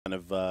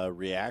kind of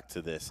react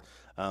to this.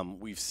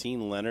 We've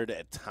seen Leonard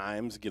at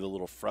times get a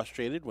little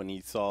frustrated when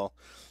he saw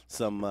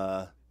some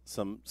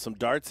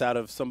darts out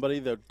of somebody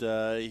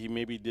that he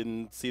maybe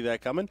didn't see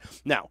that coming.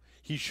 Now,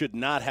 he should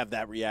not have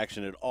that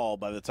reaction at all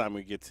by the time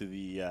we get to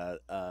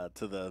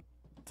the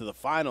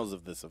finals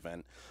of this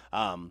event.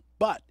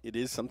 But it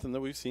is something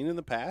that we've seen in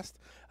the past.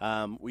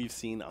 We've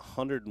seen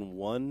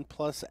 101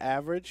 plus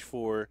average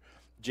for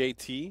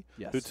JT,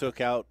 yes, who took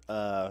out,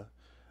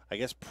 I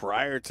guess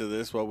prior to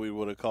this, what we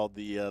would have called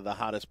the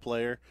hottest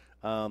player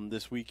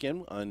this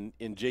weekend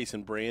in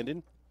Jason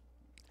Brandon.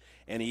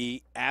 And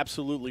he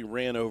absolutely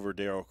ran over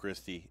Darryl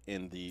Christie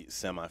in the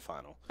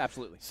semifinal.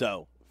 Absolutely.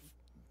 So,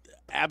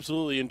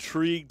 absolutely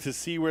intrigued to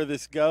see where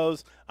this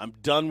goes. I'm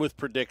done with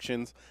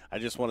predictions. I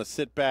just want to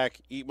sit back,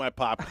 eat my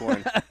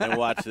popcorn, and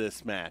watch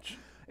this match.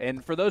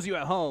 And for those of you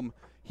at home,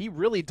 he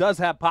really does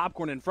have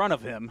popcorn in front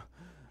of him.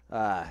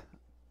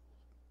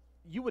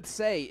 You would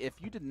say if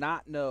you did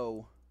not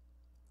know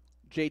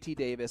JT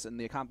Davis and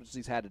the accomplishments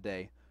he's had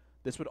today,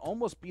 this would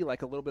almost be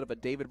like a little bit of a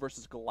David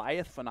versus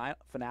Goliath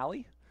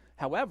finale.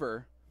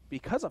 However,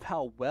 because of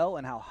how well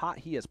and how hot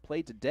he has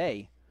played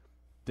today,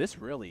 this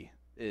really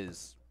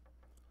is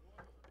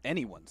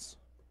anyone's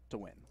to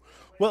win.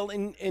 Well,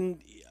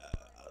 and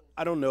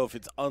I don't know if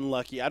it's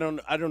unlucky. I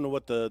don't know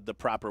what the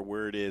proper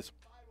word is,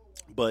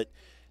 but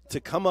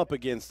to come up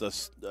against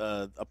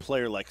a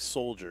player like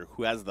Soldier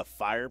who has the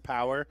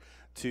firepower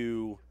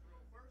to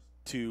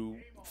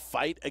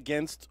fight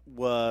against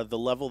the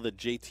level that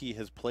JT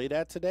has played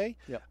at today,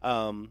 yep,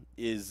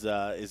 is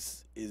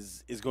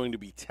going to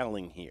be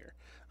telling here.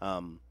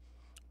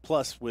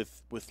 Plus,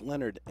 with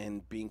Leonard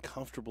and being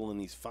comfortable in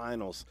these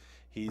finals,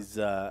 there's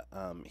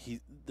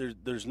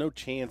no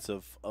chance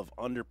of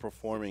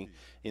underperforming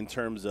in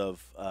terms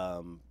of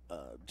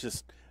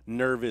just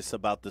nervous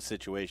about the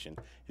situation.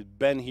 He's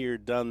been here,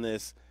 done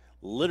this,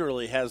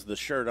 literally has the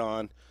shirt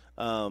on.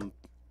 140.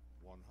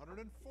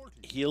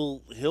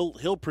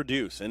 He'll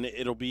produce, and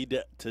it'll be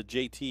to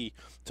JT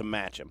to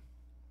match him.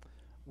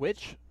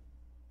 Which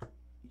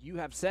you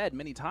have said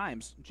many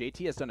times,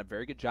 JT has done a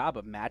very good job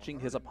of matching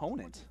his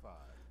opponent.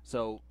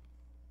 So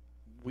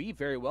we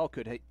very well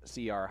could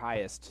see our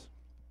highest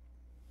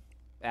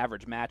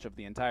average match of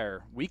the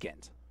entire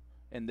weekend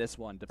in this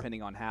one,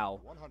 depending on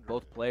how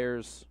both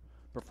players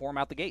perform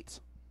out the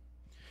gates.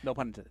 No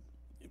pun intended.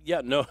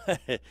 Yeah, no.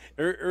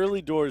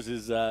 Early doors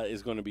is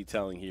going to be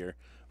telling here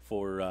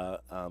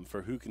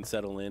for who can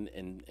settle in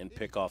and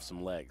pick off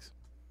some legs.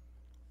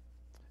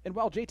 And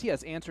while JT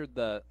has answered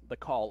the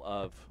call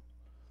of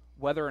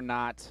whether or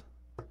not,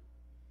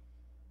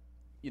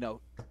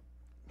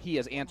 he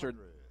has answered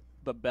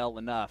the bell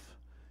enough,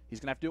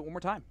 he's going to have to do it one more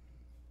time.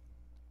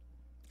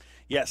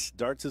 Yes,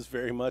 darts is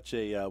very much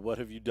a what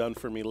have you done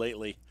for me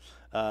lately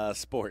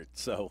sport.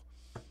 So,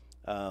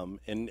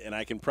 and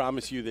I can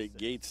promise you that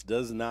Gates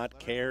does not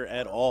care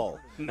at all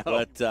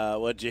what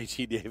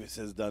JT Davis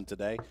has done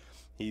today.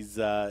 He's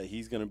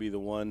going to be the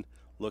one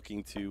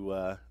looking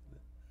to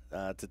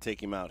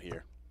take him out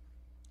here.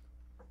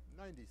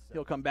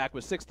 He'll come back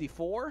with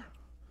 64,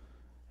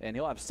 and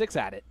he'll have 6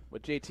 at it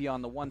with JT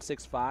on the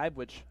 165,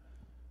 which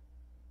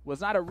was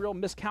not a real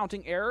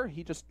miscounting error.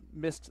 He just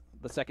missed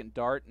the second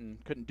dart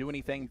and couldn't do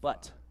anything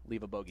but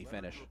leave a bogey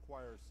finish.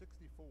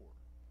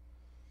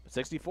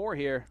 64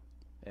 here,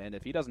 and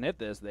if he doesn't hit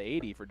this, the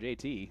 80 for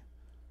JT,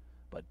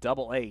 but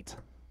double 8.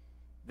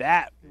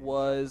 That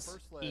was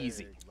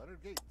easy.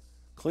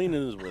 Clean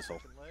in his whistle.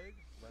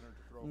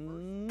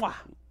 Mwah.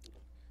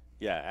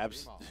 Yeah,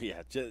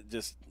 yeah,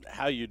 just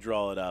how you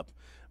draw it up.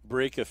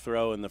 Break a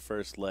throw in the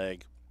first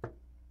leg.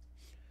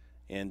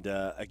 And,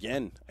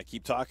 again, I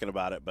keep talking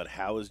about it, but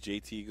how is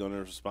JT going to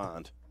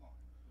respond?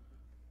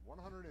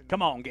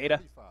 Come on, Gator.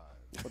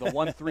 With a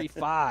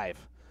 135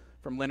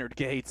 from Leonard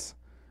Gates.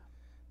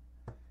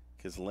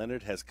 Because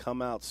Leonard has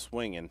come out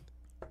swinging.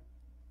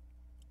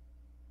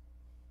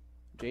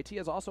 JT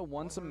has also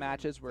won some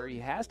matches where he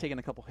has taken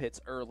a couple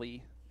hits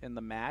early in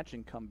the match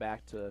and come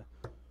back to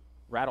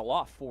rattle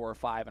off 4 or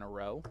 5 in a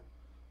row.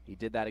 He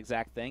did that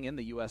exact thing in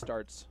the U.S.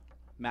 Darts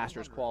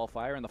Masters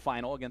qualifier in the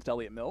final against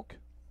Elliott Milk.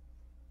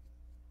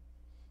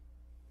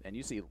 And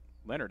you see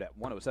Leonard at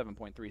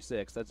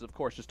 107.36. That's, of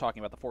course, just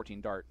talking about the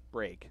 14-dart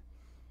break.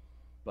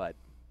 But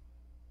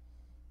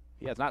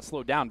he has not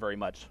slowed down very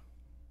much.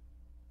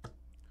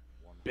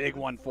 Big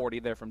 140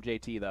 there from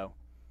JT, though.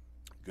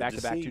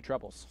 Back-to-back 2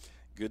 trebles.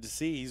 Good to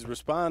see. He's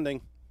responding.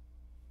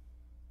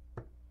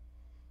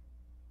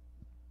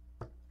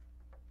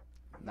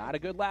 Not a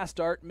good last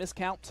dart.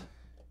 Miscount.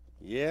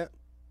 Yeah.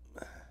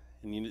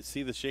 And you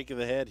see the shake of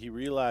the head. He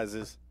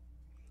realizes.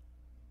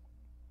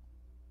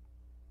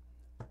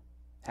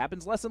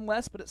 Happens less and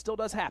less, but it still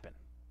does happen.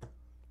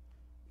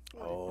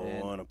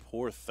 Oh, and a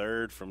poor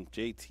third from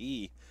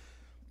JT.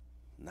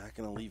 Not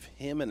going to leave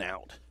him an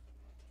out.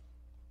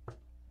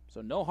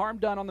 So no harm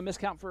done on the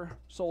miscount for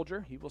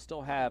Soldier. He will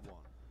still have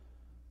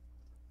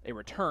a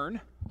return,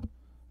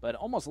 but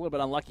almost a little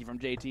bit unlucky from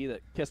JT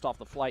that kissed off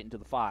the flight into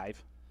the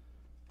 5.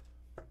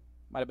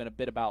 Might have been a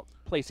bit about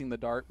placing the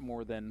dart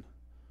more than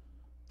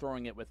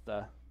throwing it with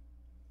the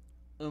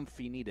oomph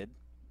he needed.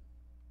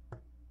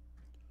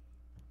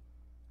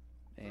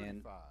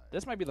 And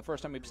this might be the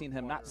first time we've seen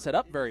him not set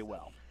up very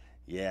well.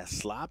 Yeah,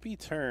 sloppy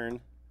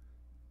turn.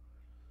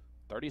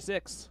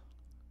 36.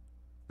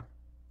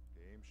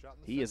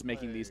 He is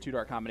making these two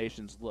dart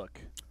combinations look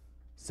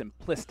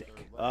simplistic.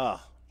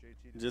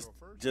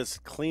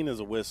 Just clean as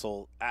a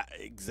whistle.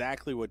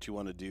 Exactly what you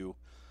want to do.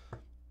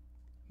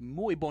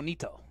 Muy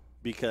bonito.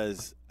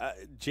 Because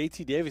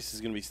JT Davis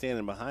is going to be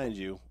standing behind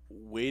you,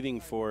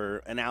 waiting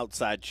for an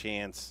outside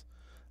chance.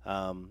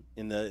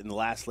 In the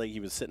last leg,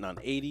 he was sitting on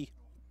 80,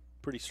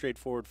 pretty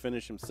straightforward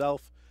finish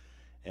himself,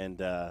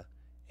 and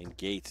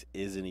Gates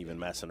isn't even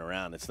messing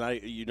around. It's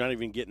not, you're not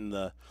even getting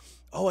the,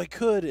 oh, I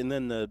could, and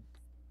then the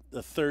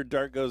third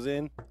dart goes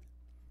in.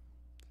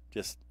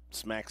 Just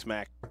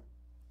smack,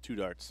 2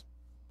 darts.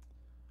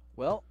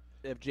 Well,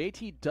 if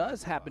JT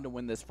does happen to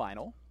win this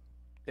final,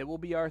 it will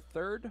be our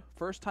third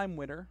first-time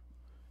winner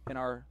in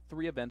our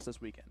 3 events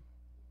this weekend.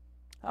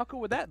 How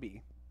cool would that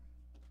be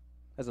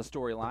as a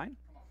storyline?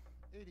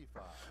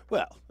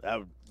 Well,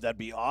 that'd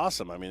be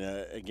awesome. I mean,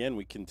 again,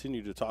 we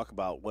continue to talk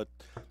about what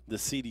the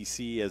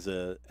CDC as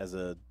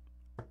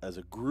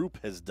a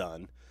group has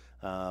done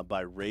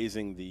by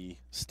raising the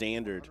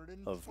standard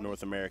of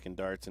North American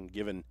darts and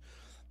giving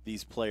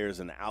these players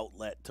an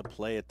outlet to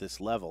play at this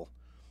level,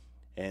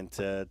 and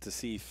to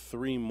see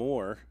 3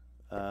 more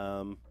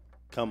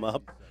come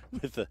up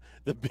with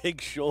the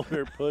big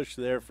shoulder push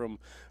there from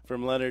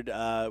Leonard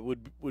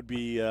would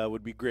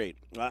be great.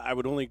 I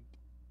would only.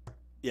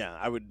 Yeah,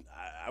 I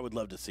would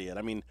love to see it.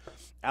 I mean,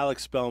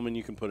 Alex Spellman,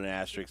 you can put an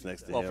asterisk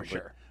next to him. For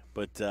sure.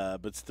 But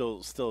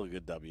still a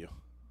good W.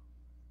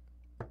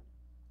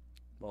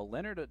 Well,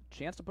 Leonard, a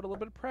chance to put a little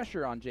bit of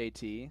pressure on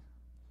JT,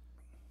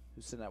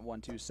 who's sitting at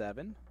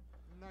 127.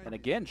 And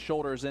again,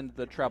 shoulders into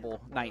the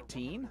treble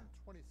 19.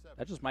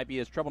 That just might be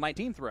his treble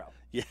 19 throw.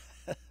 Yeah.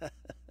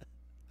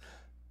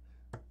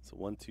 So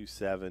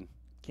 127.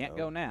 Can't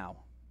go now.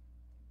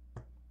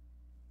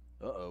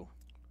 Uh-oh.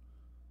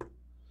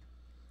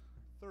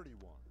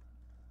 31.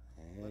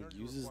 And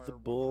uses the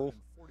bull.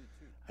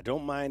 I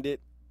don't mind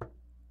it.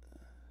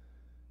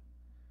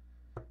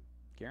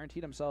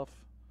 Guaranteed himself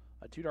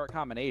a 2-dart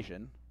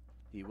combination.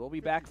 He will be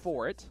back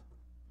for it.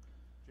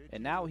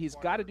 And now he's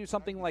got to do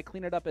something like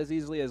clean it up as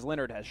easily as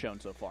Leonard has shown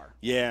so far.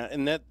 Yeah,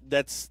 and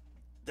that's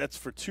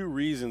for 2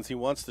 reasons. He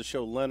wants to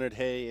show Leonard,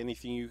 hey,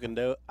 anything you can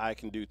do, I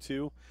can do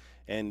too.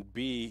 And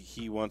B,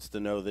 he wants to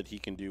know that he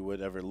can do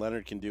whatever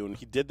Leonard can do. And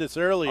he did this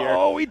earlier.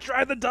 Oh, he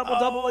tried the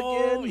double-double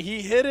again.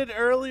 He hit it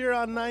earlier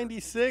on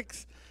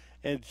 96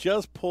 and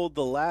just pulled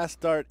the last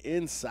dart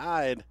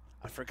inside.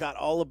 I forgot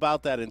all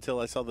about that until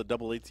I saw the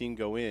double 18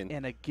 go in.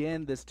 And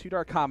again, this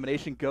 2-dart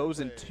combination goes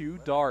in 2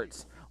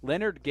 darts.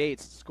 Leonard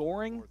Gates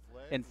scoring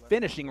and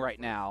finishing right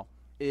now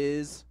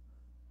is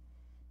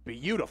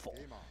beautiful.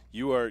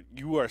 You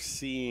are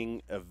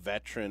seeing a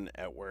veteran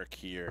at work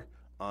here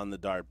on the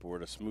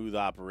dartboard. A smooth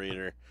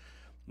operator,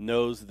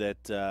 knows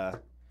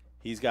that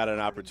he's got an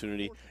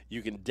opportunity.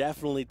 You can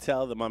definitely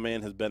tell that my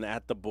man has been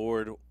at the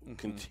board,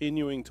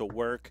 continuing to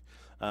work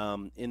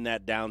in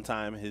that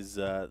downtime. His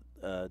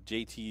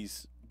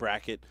JT's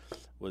bracket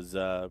was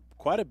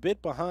quite a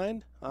bit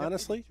behind,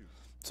 honestly.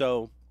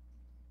 So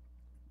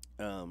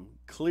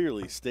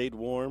clearly stayed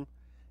warm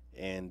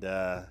and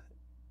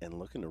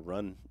looking to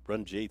run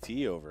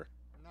JT over.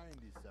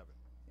 97.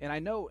 And I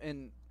know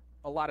in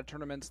a lot of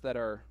tournaments that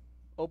are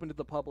open to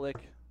the public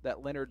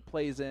that Leonard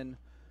plays in,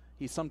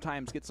 he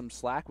sometimes gets some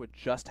slack with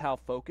just how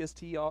focused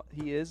he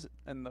is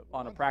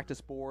on a practice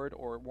board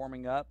or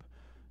warming up.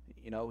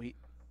 You know,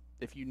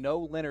 if you know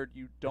Leonard,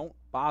 you don't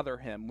bother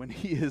him when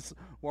he is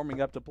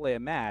warming up to play a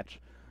match.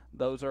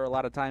 Those are a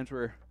lot of times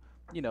where,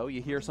 you know,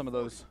 you hear some of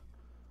those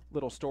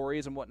little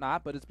stories and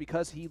whatnot, but it's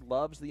because he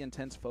loves the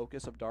intense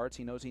focus of darts.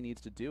 He knows he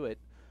needs to do it,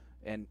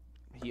 and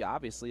he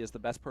obviously is the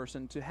best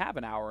person to have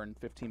an hour and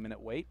 15-minute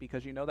wait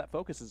because you know that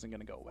focus isn't going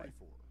to go away.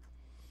 24.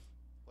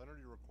 Leonard,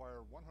 you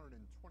require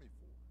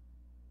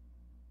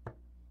 124.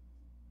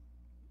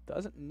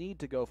 Doesn't need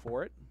to go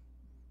for it.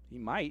 He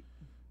might.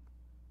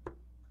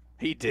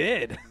 He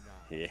did.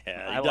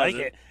 Yeah, I like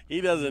it.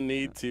 He doesn't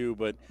need to,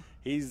 but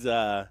he's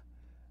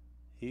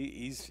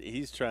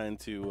trying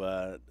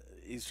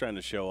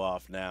to show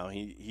off now.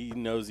 He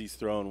knows he's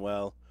throwing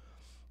well.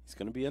 He's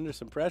going to be under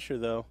some pressure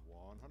though.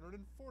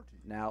 140.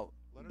 Now,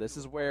 this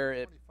is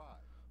where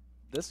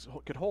this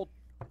whole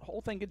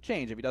thing could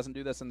change if he doesn't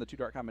do this in the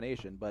 2-dart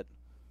combination, but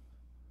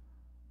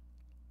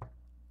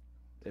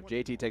if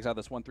JT takes out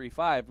this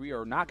 135, we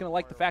are not going to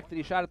like the fact that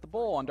he shot at the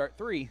bull on dart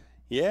 3.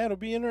 Yeah, it'll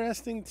be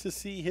interesting to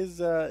see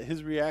his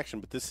reaction,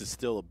 but this is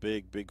still a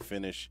big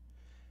finish.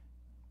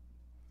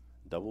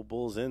 Double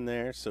bulls in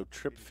there, so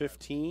trip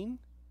 15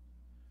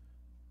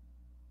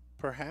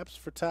 perhaps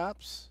for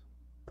tops.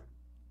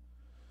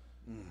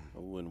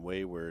 Oh, and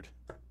wayward.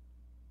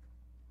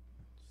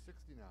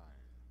 69.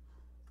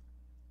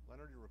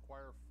 Leonard, you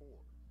require 4.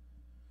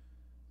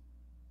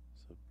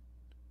 So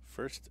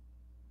first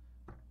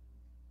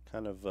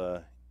kind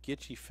of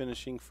gitchy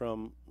finishing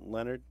from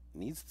Leonard.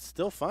 Needs to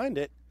still find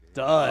it. Game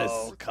Does.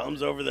 Oh,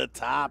 comes over the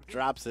top,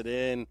 drops it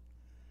in.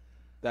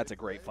 That's a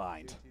great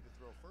find. JT to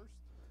throw first.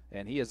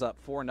 And he is up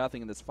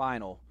 4-0 in this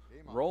final.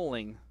 Game on.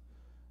 Rolling.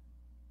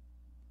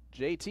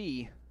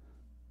 JT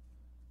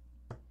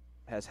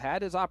has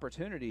had his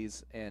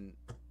opportunities, and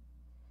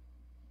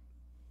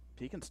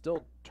he can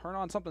still turn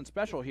on something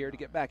special here to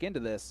get back into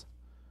this.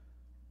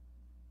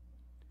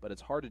 But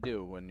it's hard to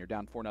do when you're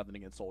down 4-0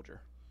 against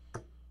Soldier.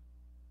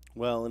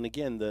 Well, and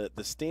again, the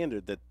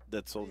standard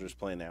that Soldier's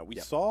playing at. We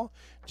Yep. saw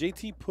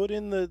JT put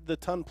in the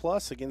ton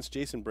plus against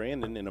Jason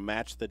Brandon in a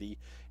match that he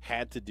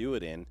had to do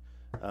it in.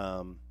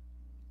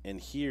 And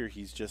here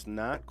he's just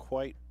not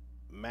quite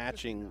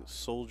matching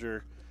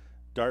Soldier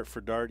dart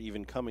for dart,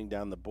 even coming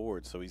down the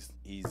board. So he's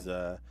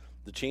the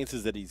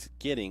chances that he's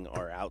getting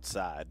are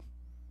outside.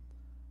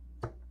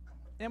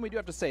 And we do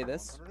have to say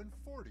this.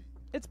 140.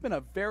 It's been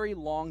a very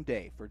long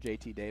day for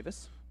JT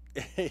Davis.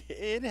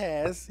 It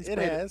has. He's It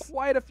played has.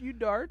 quite a few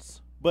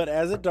darts. But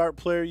as a dart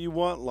player, you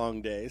want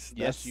long days.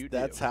 Yes, you do.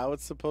 That's how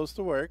it's supposed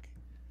to work.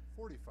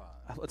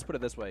 45. Let's put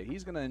it this way.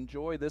 He's going to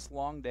enjoy this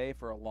long day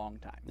for a long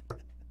time.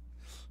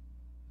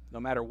 No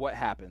matter what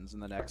happens in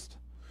the next.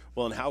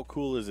 Well, and how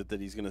cool is it that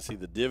he's going to see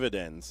the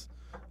dividends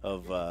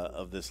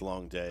of this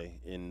long day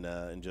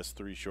in just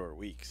 3 short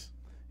weeks?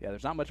 Yeah,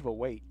 there's not much of a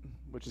wait,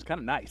 which is kind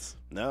of nice.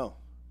 No.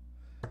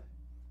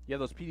 Yeah,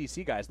 those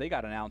PDC guys, they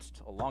got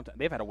announced a long time.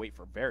 They've had to wait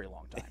for a very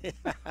long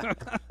time.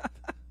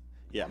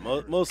 Yeah,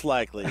 most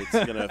likely it's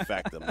going to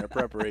affect them. Their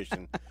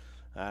preparation,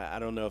 I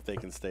don't know if they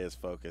can stay as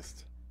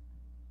focused.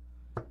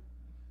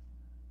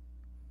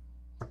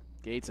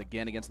 Gates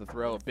again against the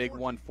throw. A big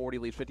 140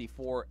 leaves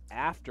 54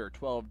 after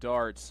 12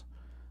 darts.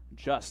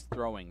 Just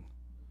throwing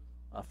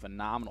a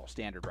phenomenal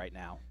standard right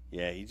now.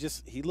 Yeah,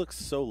 he looks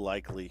so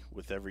likely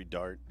with every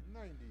dart.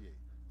 98.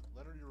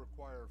 Leonard, you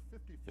require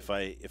 50.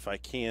 If I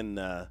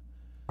can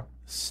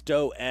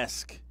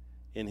Stowe-esque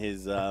in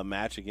his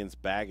match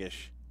against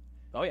Baggish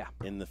Oh, yeah.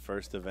 in the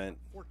first event.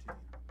 14.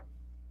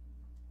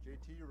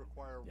 JT, you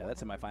require. Yeah, that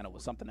semifinal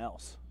was something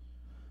else.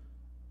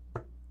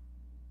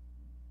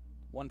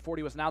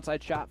 140 was an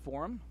outside shot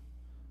for him.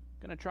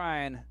 Going to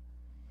try and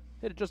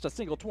hit it just a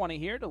single 20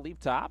 here to leave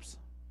tops.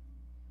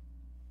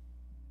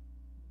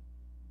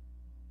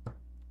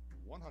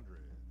 100.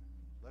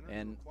 Leonard,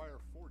 And- you require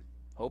 40.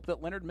 Hope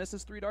that Leonard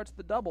misses 3 darts at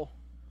the double.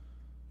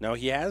 Now,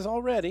 he has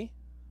already,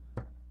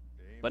 Game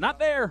But not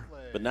time there. to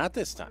play. but not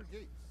this time. Leonard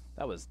Gates.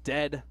 That was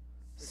dead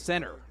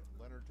center.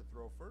 Leonard to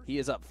throw first. He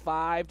is up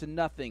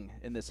 5-0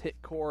 in this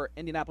Hitcore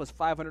Indianapolis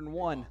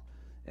 501.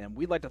 And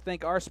we'd like to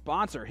thank our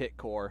sponsor,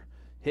 Hitcore.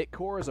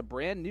 Hitcore is a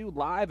brand new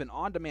live and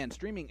on-demand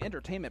streaming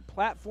entertainment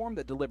platform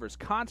that delivers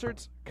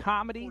concerts,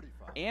 comedy,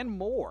 45. and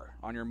more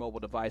on your mobile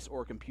device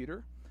or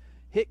computer.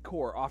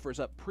 Hitcore offers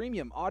up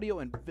premium audio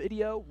and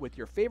video with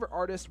your favorite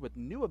artists, with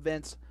new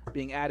events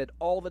being added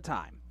all the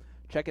time.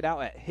 Check it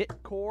out at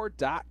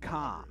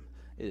hitcore.com.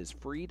 It is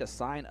free to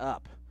sign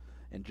up.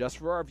 And just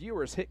for our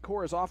viewers,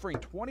 Hitcore is offering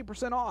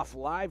 20% off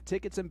live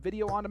tickets and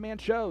video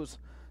on-demand shows.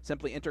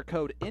 Simply enter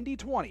code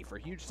INDY20 for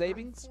huge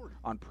savings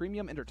on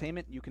premium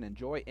entertainment you can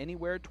enjoy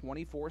anywhere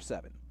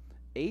 24/7.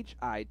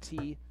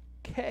 HITKOR.com.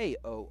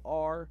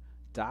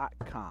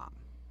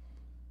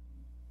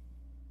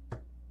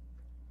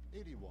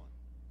 81.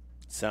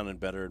 Sounding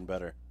better and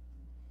better.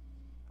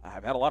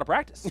 I've had a lot of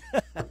practice.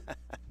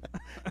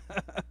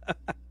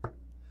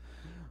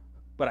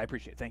 But I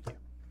appreciate it. Thank you.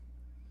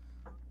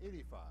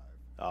 85.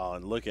 Oh,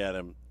 and look at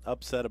him.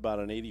 Upset about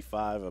an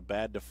 85, a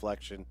bad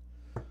deflection.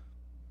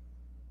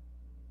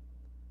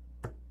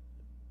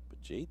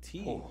 But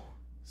JT Oh.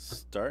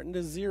 starting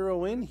to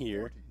zero in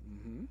here.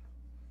 40.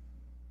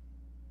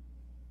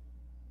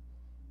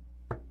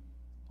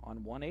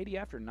 On 180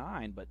 after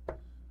 9, but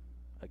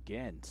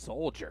again,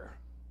 Soldier.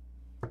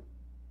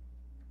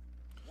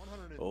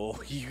 100.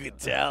 Oh, you could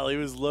tell he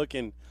was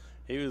looking.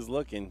 He was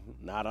looking.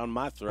 Not on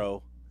my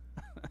throw.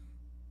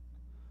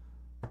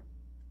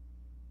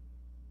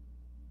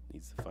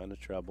 Needs to find a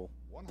treble.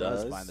 100.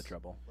 Does. Does find the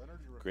trouble. Leonard,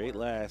 you require Great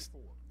last.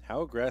 54.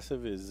 How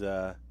aggressive is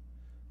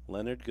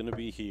Leonard going to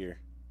be here?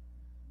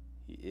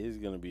 He is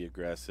going to be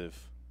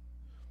aggressive.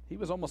 He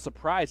was almost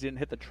surprised he didn't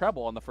hit the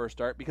treble on the first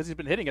dart because he's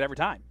been hitting it every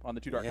time on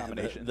the 2-dart Yeah,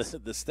 combinations.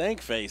 the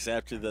stank face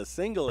after the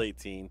single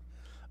 18.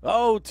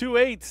 Oh, 2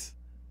 8s.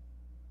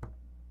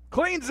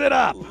 Cleans it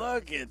up.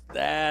 Look at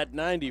that.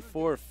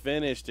 94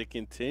 finish to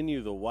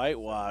continue the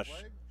whitewash.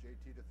 Leg.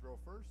 JT to throw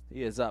first.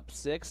 He is up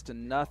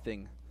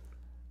 6-0.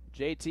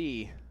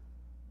 JT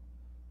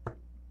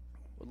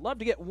would love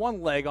to get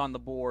one leg on the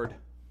board,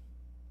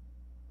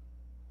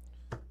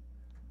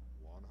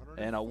 100.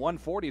 and a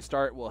 140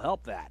 start will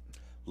help that.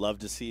 Love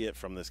to see it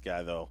from this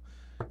guy, though.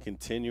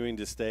 Continuing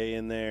to stay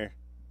in there,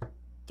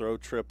 throw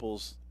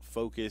triples,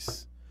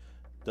 focus.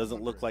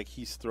 Doesn't look like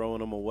he's throwing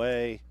them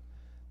away.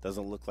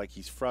 Doesn't look like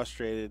he's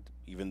frustrated,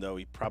 even though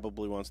he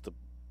probably wants to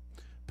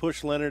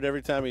push Leonard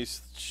every time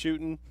he's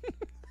shooting.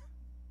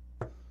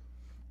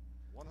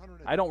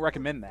 100. I don't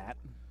recommend that.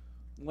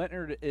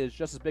 Leonard is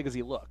just as big as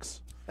he looks,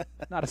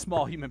 not a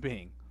small human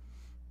being.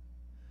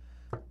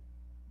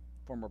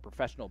 Former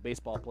professional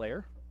baseball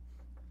player.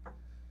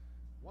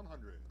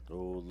 100.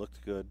 Oh,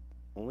 looked good.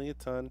 Only a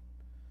ton.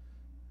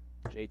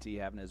 JT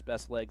having his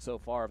best leg so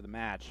far of the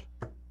match.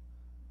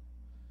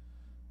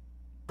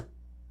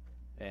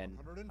 And,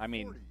 I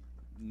mean, 140.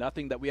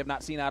 nothing that we have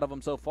not seen out of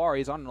him so far.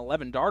 He's on an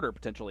 11 darter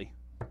potentially.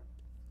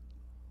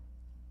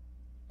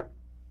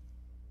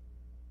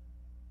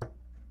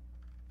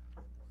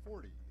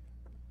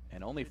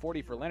 And only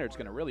 40 for Leonard's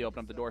going to really open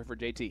up the door for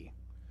JT.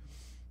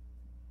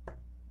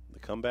 The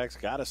comeback's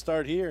got to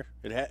start here.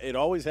 It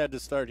always had to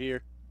start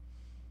here.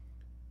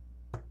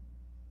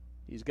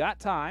 He's got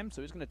time,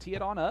 so he's going to tee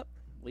it on up.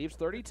 Leaves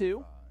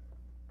 32.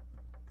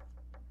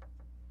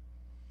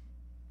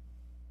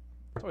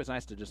 It's always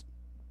nice to just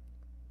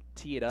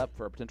tee it up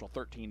for a potential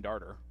 13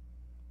 darter.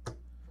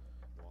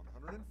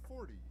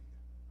 140.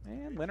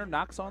 And Leonard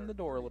knocks on the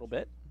door a little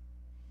bit.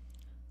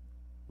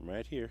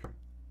 Right here.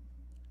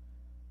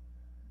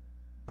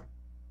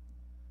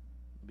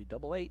 It'll be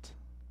double 8.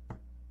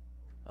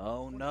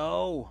 Oh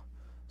no!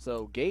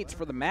 So Gates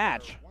for the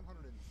match.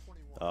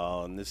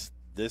 Oh, and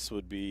this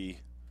would be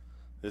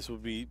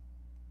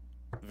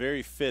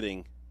very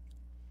fitting.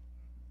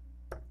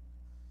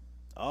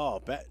 Oh,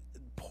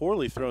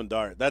 poorly thrown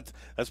dart. That's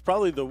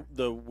probably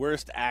the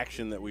worst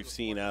action that we've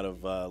seen out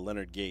of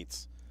Leonard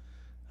Gates.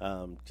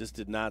 Just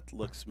did not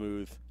look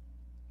smooth.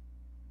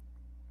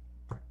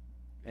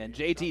 And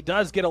JT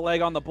does get a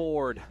leg on the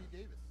board.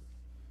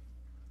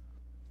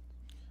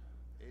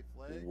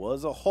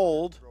 Was a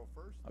hold.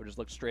 I would just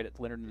look straight at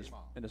Leonard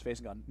in his face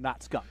and gone,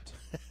 not skunked,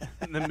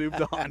 and then moved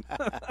on.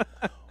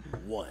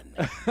 One.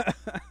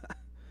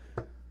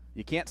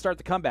 You can't start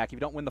the comeback if you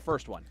don't win the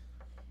first one.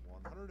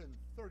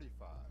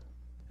 135.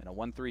 And a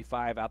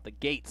 135 out the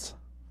gates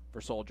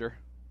for Soldier.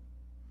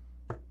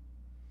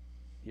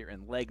 Here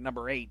in leg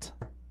number 8.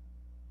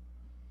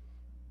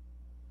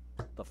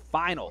 The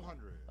final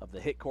of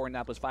the Hit Core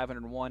Indianapolis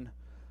 501.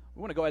 We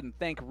want to go ahead and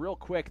thank real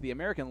quick the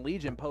American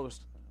Legion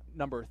post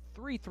number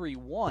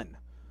 331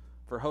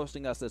 for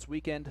hosting us this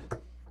weekend.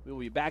 We will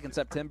be back in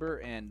September,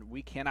 and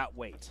we cannot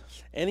wait.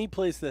 Any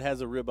place that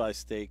has a ribeye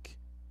steak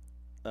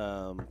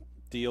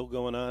deal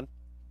going on,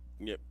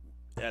 yep,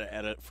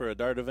 for a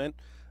dart event,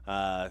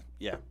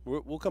 yeah,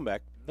 we'll come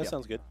back. That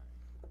sounds good.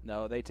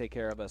 No, they take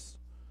care of us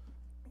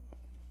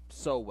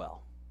so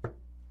well.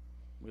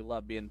 We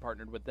love being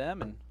partnered with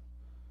them, and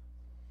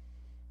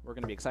we're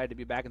going to be excited to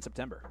be back in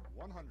September.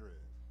 100.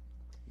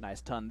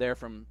 Nice ton there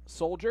from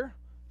Soldier.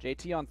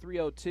 JT on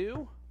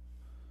 302.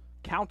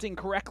 Counting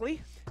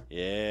correctly.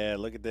 Yeah,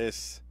 look at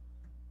this.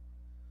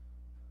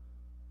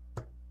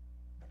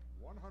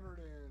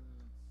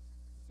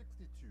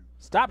 162.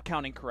 Stop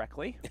counting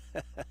correctly.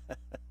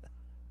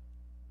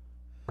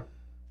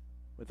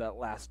 With that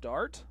last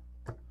dart.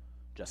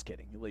 Just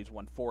kidding. He leaves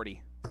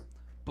 140.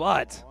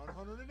 But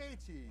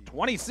 180.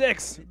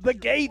 26. The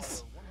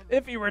Gates.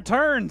 If he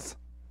returns.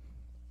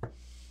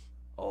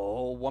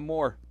 Oh, one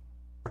more.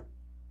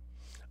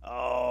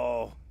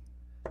 Oh.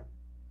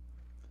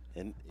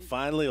 And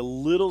finally, a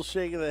little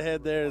shake of the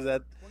head there as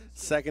that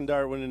second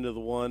dart went into the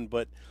one,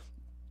 but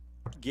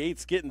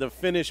Gates getting the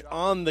finish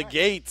on the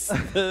Gates,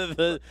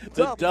 the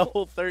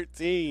double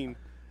 13.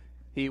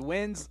 He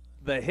wins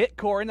the Hit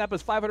Core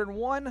Indianapolis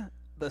 501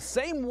 the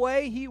same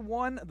way he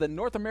won the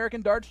North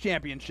American Darts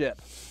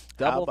Championship.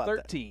 Double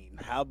 13.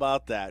 How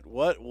about that?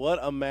 What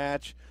a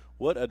match.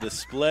 What a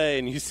display.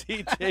 And you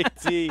see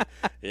JT,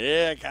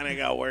 yeah, kind of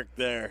got work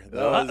there.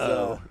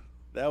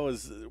 That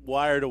was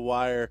wire to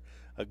wire.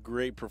 A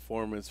great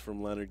performance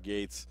from Leonard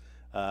Gates.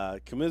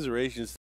 Commiserations